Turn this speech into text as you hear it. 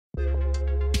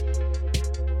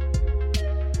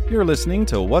You're listening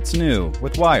to What's New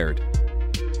with Wired.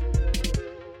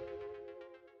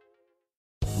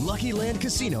 Lucky Land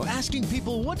Casino, asking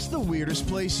people, what's the weirdest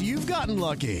place you've gotten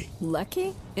lucky?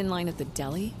 Lucky? In line at the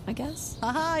deli, I guess?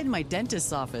 Aha, in my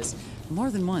dentist's office. More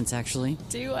than once, actually.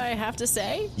 Do I have to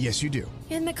say? Yes, you do.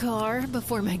 In the car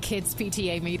before my kids'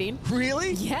 PTA meeting.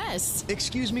 Really? Yes.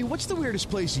 Excuse me, what's the weirdest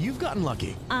place you've gotten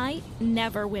lucky? I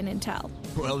never win and tell.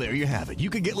 Well, there you have it. You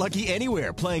can get lucky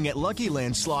anywhere, playing at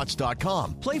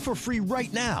LuckyLandSlots.com. Play for free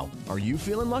right now. Are you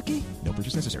feeling lucky? No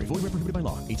purchase necessary. Void where prohibited by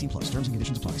law. 18+. Terms and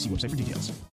conditions apply. See website for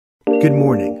details. Good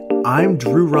morning. I'm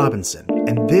Drew Robinson,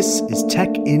 and this is Tech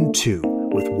in 2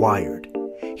 with Wired.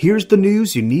 Here's the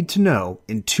news you need to know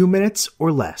in 2 minutes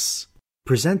or less.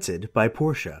 Presented by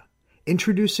Porsche.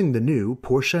 Introducing the new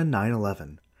Porsche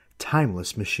 911.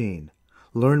 Timeless machine.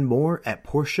 Learn more at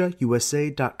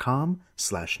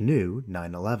PorscheUSA.com/new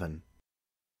 911.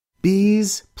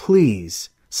 Bees, please,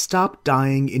 stop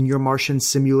dying in your Martian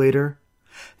simulator.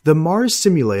 The Mars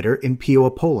simulator in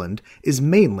Pioła, Poland is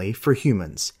mainly for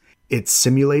humans. It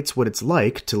simulates what it's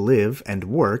like to live and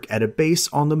work at a base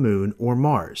on the Moon or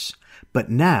Mars. But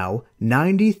now,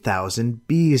 90,000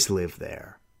 bees live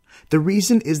there. The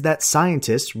reason is that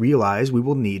scientists realize we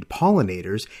will need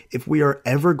pollinators if we are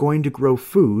ever going to grow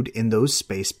food in those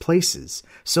space places,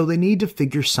 so they need to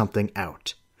figure something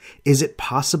out. Is it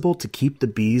possible to keep the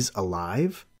bees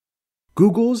alive?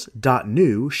 Google's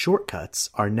 .new shortcuts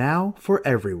are now for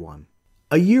everyone.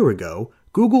 A year ago,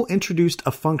 Google introduced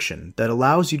a function that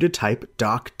allows you to type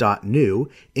doc.new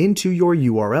into your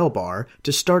URL bar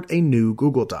to start a new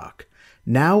Google Doc.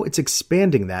 Now it's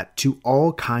expanding that to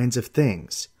all kinds of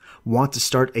things. Want to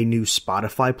start a new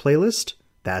Spotify playlist?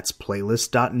 That's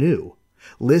playlist.new.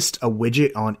 List a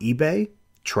widget on eBay?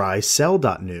 Try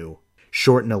sell.new.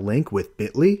 Shorten a link with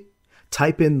Bitly?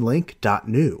 Type in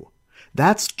link.new.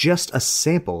 That's just a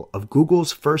sample of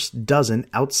Google's first dozen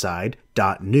outside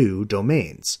 .new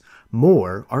domains.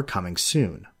 More are coming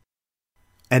soon.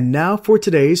 And now for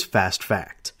today's Fast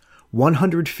Fact.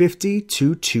 150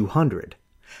 to 200.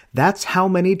 That's how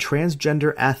many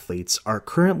transgender athletes are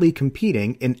currently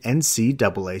competing in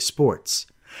NCAA sports.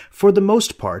 For the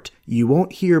most part, you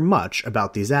won't hear much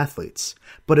about these athletes,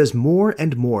 but as more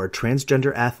and more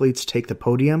transgender athletes take the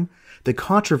podium, the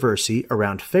controversy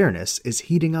around fairness is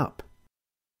heating up.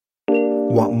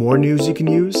 Want more news you can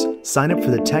use? Sign up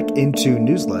for the Tech Into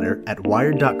newsletter at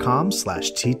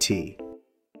wired.com/TT.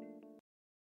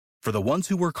 For the ones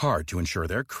who work hard to ensure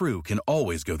their crew can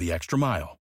always go the extra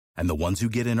mile, and the ones who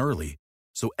get in early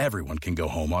so everyone can go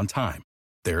home on time,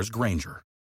 there's Grainger,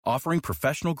 offering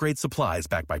professional-grade supplies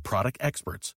backed by product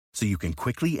experts so you can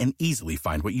quickly and easily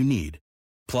find what you need.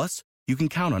 Plus, you can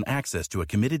count on access to a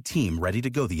committed team ready to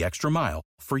go the extra mile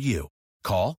for you.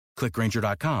 Call, click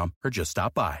Grainger.com, or just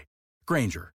stop by.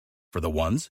 Grainger, for the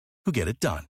ones who get it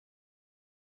done.